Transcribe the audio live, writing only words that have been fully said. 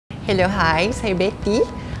Hello, hi. Saya Betty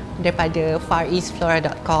daripada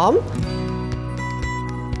fareastflora.com.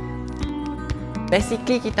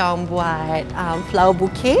 Basically, kita orang buat flower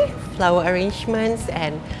bouquet, flower arrangements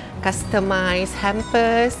and customized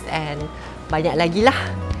hampers and banyak lagi lah.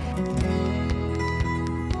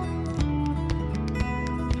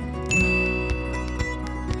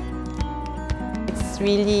 It's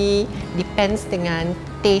really depends dengan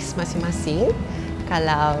taste masing-masing.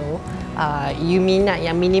 Kalau you minat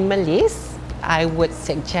yang minimalist, I would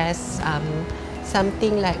suggest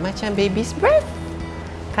something like macam baby's breath.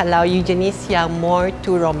 Kalau you jenis yang more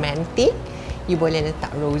to romantic, you boleh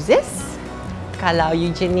letak roses. Kalau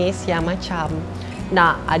you jenis yang macam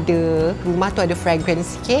nak ada rumah tu ada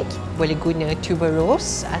fragrance sikit, boleh guna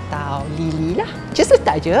tuberose atau lily lah. Just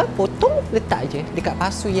letak je, potong, letak je dekat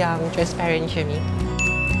pasu yang transparent macam ni.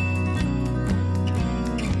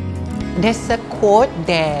 There's a quote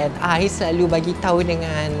that I selalu bagi tahu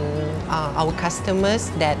dengan our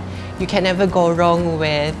customers that you can never go wrong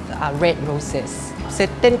with red roses.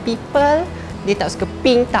 Certain people, dia tak suka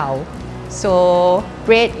pink tau. So,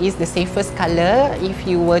 red is the safest colour. If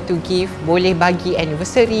you were to give, boleh bagi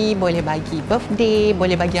anniversary, boleh bagi birthday,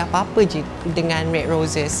 boleh bagi apa-apa je dengan red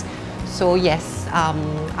roses. So, yes,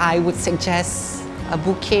 I would suggest a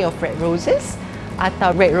bouquet of red roses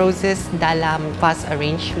atau red roses dalam vase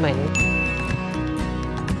arrangement.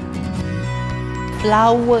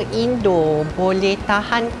 Flower indoor boleh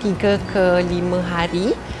tahan 3 ke 5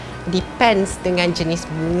 hari, depends dengan jenis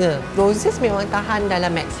bunga. Roses memang tahan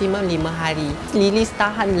dalam maksimum 5 hari. Lilies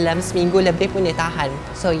tahan dalam seminggu lebih pun dia tahan.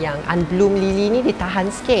 So yang unbloom lily ni dia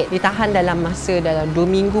tahan sikit. Dia tahan dalam 2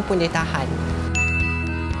 minggu pun dia tahan.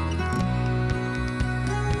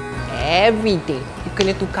 Every day, you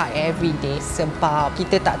kena tukar every day sebab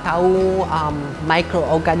kita tak tahu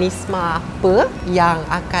mikroorganisma apa yang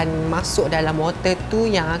akan masuk dalam water tu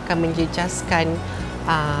yang akan menjejaskan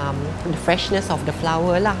the freshness of the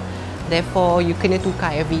flower lah. Therefore, you kena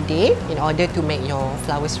tukar every day in order to make your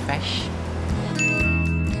flowers fresh.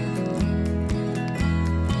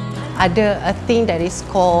 Ada a thing that is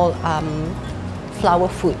called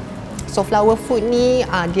flower food. So flower food ni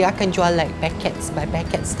dia akan jual like packets by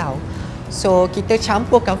packets tau. So kita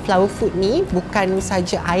campurkan flower food ni bukan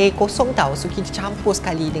saja air kosong tau. So kita campur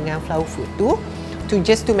sekali dengan flower food tu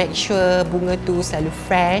just to make sure bunga tu selalu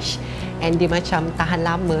fresh and dia macam tahan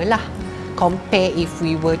lama lah. Compare if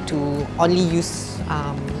we were to only use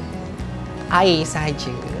air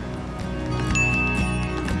sahaja.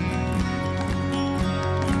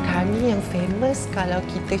 Kami yang famous kalau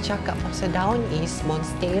kita cakap pasal daun is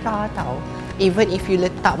monstera tau. Even if you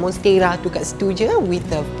letak monstera tu kat situ je with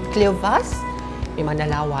the clear vase, memang dah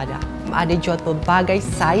lawa dah. Ada jual pelbagai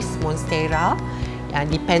size monstera,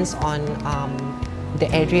 depends on the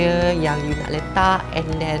area yang you nak letak and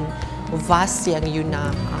then vase yang you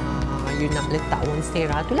nak letak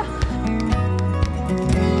monstera tu lah.